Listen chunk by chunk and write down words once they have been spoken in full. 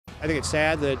I think it's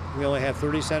sad that we only have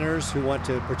 30 senators who want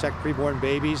to protect preborn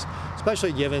babies,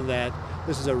 especially given that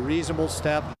this is a reasonable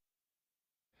step.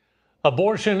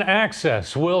 Abortion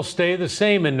access will stay the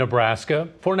same in Nebraska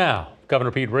for now. Governor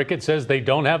Pete Ricketts says they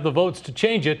don't have the votes to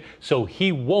change it, so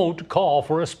he won't call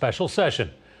for a special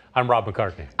session. I'm Rob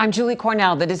McCartney. I'm Julie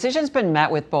Cornell. The decision's been met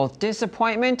with both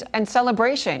disappointment and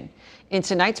celebration. In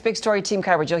tonight's Big Story team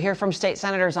coverage, you'll hear from state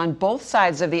senators on both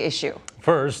sides of the issue.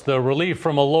 First, the relief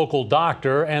from a local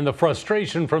doctor and the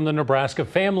frustration from the Nebraska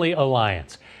Family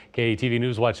Alliance. KETV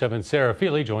News Watch 7's Sarah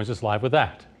Feely joins us live with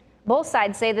that. Both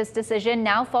sides say this decision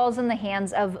now falls in the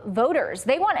hands of voters.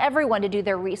 They want everyone to do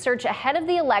their research ahead of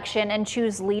the election and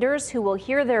choose leaders who will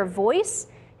hear their voice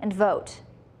and vote.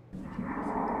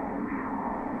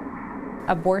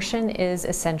 Abortion is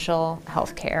essential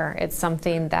health care. It's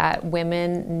something that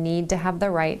women need to have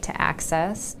the right to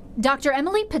access. Dr.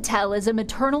 Emily Patel is a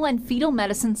maternal and fetal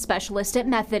medicine specialist at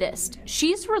Methodist.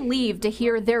 She's relieved to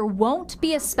hear there won't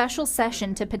be a special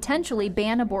session to potentially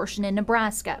ban abortion in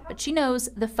Nebraska, but she knows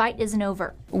the fight isn't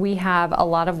over. We have a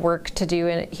lot of work to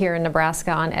do here in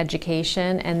Nebraska on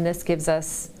education, and this gives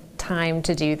us time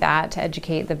to do that, to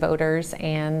educate the voters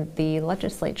and the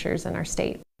legislatures in our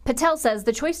state. Patel says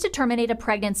the choice to terminate a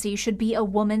pregnancy should be a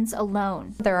woman's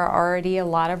alone. There are already a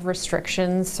lot of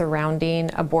restrictions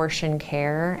surrounding abortion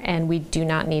care, and we do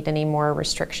not need any more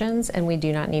restrictions, and we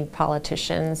do not need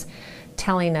politicians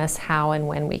telling us how and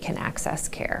when we can access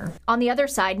care. On the other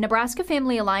side, Nebraska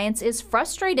Family Alliance is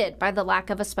frustrated by the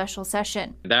lack of a special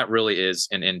session. That really is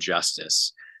an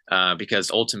injustice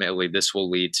because ultimately this will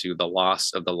lead to the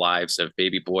loss of the lives of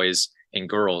baby boys and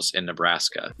girls in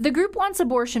Nebraska. The group wants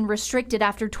abortion restricted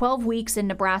after 12 weeks in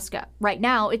Nebraska. Right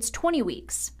now, it's 20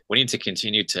 weeks. We need to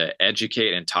continue to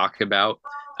educate and talk about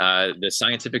the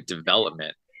scientific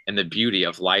development and the beauty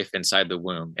of life inside the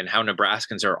womb and how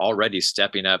Nebraskans are already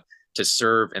stepping up to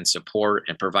serve and support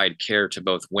and provide care to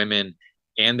both women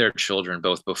and their children,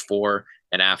 both before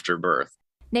and after birth.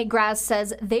 Nate Graz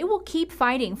says they will keep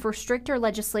fighting for stricter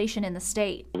legislation in the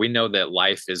state. We know that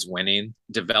life is winning.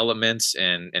 Developments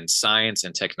in science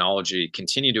and technology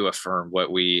continue to affirm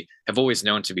what we have always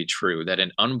known to be true, that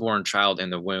an unborn child in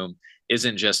the womb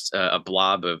isn't just a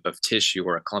blob of tissue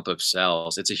or a clump of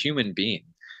cells. It's a human being.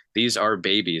 These are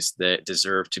babies that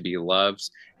deserve to be loved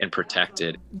and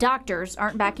protected. Doctors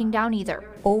aren't backing down either.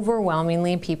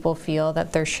 Overwhelmingly, people feel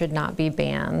that there should not be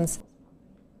bans.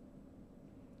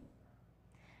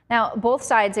 Now, both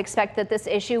sides expect that this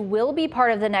issue will be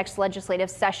part of the next legislative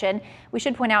session. We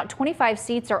should point out 25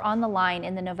 seats are on the line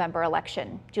in the November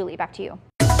election. Julie, back to you.